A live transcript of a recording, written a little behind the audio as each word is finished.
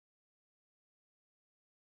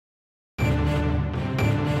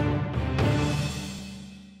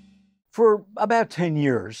For about 10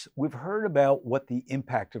 years, we've heard about what the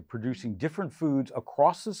impact of producing different foods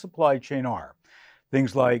across the supply chain are.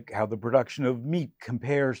 Things like how the production of meat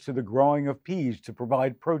compares to the growing of peas to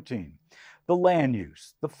provide protein, the land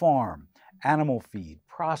use, the farm, animal feed,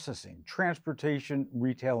 processing, transportation,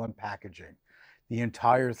 retail, and packaging. The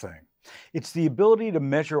entire thing. It's the ability to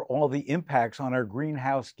measure all the impacts on our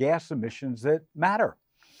greenhouse gas emissions that matter.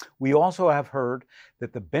 We also have heard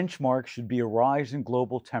that the benchmark should be a rise in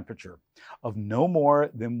global temperature of no more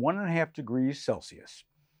than 1.5 degrees Celsius.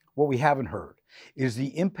 What we haven't heard is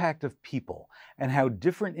the impact of people and how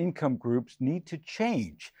different income groups need to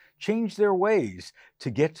change their ways to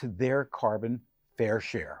get to their carbon fair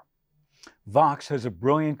share. Vox has a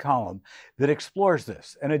brilliant column that explores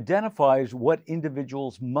this and identifies what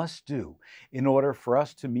individuals must do in order for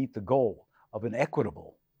us to meet the goal of an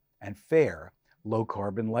equitable and fair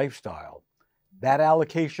low-carbon lifestyle. That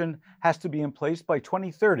allocation has to be in place by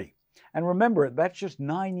 2030. And remember, that's just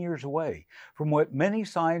 9 years away from what many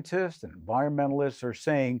scientists and environmentalists are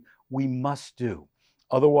saying we must do.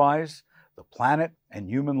 Otherwise, the planet and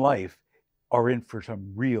human life are in for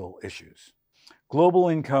some real issues. Global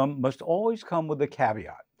income must always come with a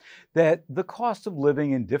caveat that the cost of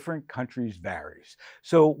living in different countries varies.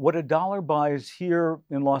 So what a dollar buys here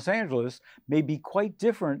in Los Angeles may be quite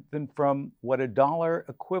different than from what a dollar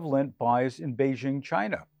equivalent buys in Beijing,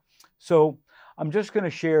 China. So I'm just going to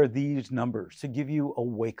share these numbers to give you a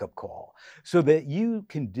wake-up call so that you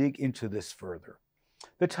can dig into this further.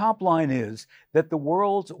 The top line is that the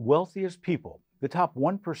world's wealthiest people, the top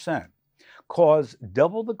 1%, cause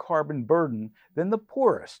double the carbon burden than the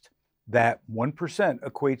poorest. That 1%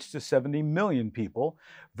 equates to 70 million people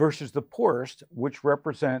versus the poorest, which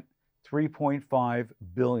represent 3.5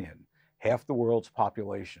 billion, half the world's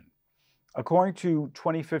population. According to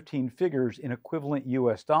 2015 figures in equivalent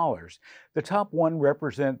US dollars, the top 1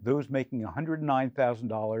 represent those making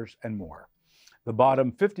 $109,000 and more. The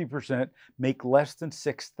bottom 50% make less than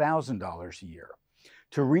 $6,000 a year.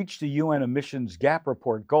 To reach the UN emissions gap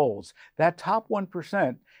report goals, that top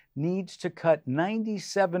 1% needs to cut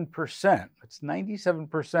 97%, that's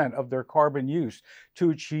 97% of their carbon use to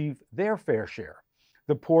achieve their fair share.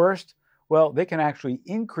 The poorest, well, they can actually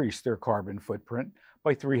increase their carbon footprint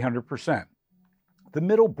by 300%. The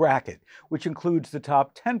middle bracket, which includes the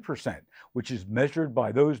top 10%, which is measured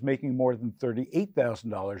by those making more than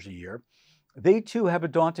 $38,000 a year, they too have a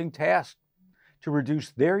daunting task to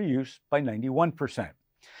reduce their use by 91%.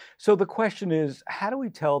 So the question is, how do we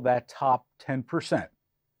tell that top 10%,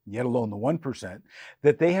 yet alone the 1%,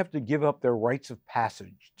 that they have to give up their rites of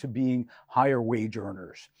passage to being higher wage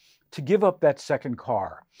earners, to give up that second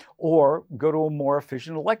car, or go to a more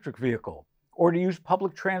efficient electric vehicle, or to use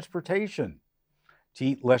public transportation, to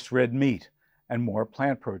eat less red meat and more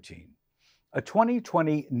plant protein? A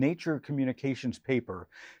 2020 Nature Communications paper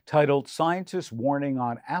titled "Scientists Warning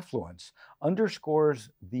on Affluence" underscores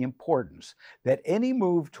the importance that any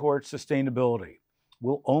move towards sustainability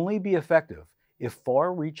will only be effective if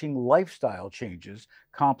far-reaching lifestyle changes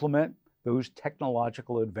complement those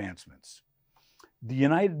technological advancements. The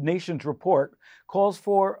United Nations report calls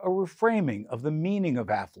for a reframing of the meaning of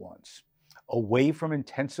affluence, away from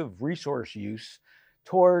intensive resource use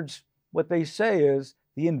towards what they say is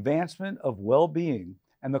the advancement of well-being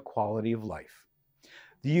and the quality of life.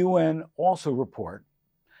 The UN also report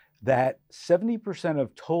that 70%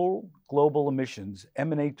 of total global emissions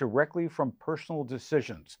emanate directly from personal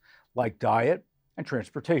decisions like diet and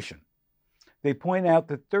transportation. They point out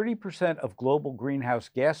that 30% of global greenhouse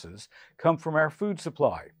gases come from our food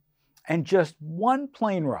supply, and just one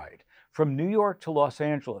plane ride from New York to Los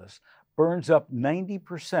Angeles burns up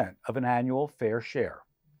 90% of an annual fair share.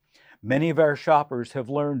 Many of our shoppers have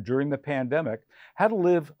learned during the pandemic how to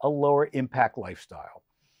live a lower impact lifestyle,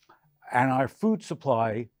 and our food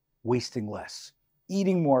supply wasting less,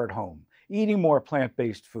 eating more at home, eating more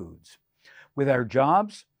plant-based foods. With our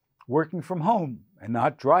jobs, working from home and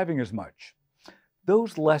not driving as much.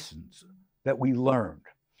 Those lessons that we learned,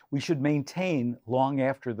 we should maintain long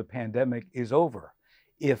after the pandemic is over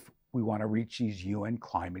if we want to reach these UN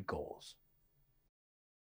climate goals.